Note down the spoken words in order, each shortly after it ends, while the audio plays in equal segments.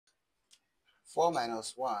4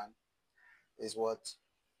 minus 1 is what?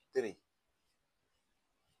 3.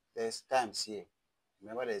 There's times here.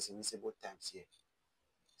 Remember, there's invisible times here.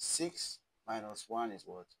 6 minus 1 is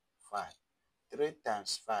what? 5. 3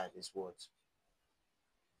 times 5 is what?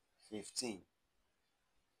 15.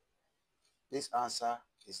 This answer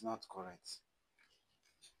is not correct.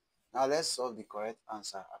 Now let's solve the correct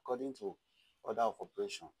answer according to order of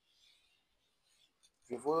operation.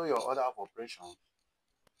 If you follow your order of operation,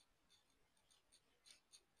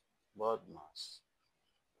 BODMAS.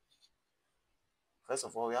 First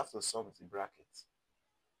of all, we have to solve the bracket.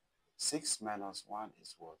 6 minus 1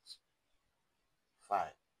 is what? 5.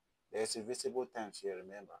 There's invisible times here,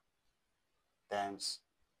 remember. Times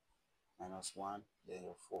minus 1, then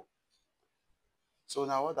your 4. So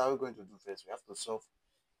now what are we going to do first? We have to solve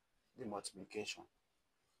the multiplication.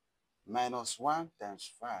 Minus 1 times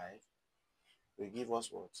 5 will give us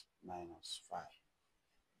what? Minus 5.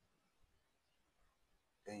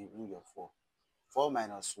 Then you bring your 4. 4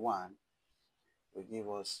 minus 1 will give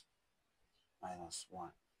us minus 1.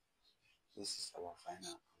 This is our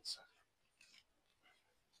final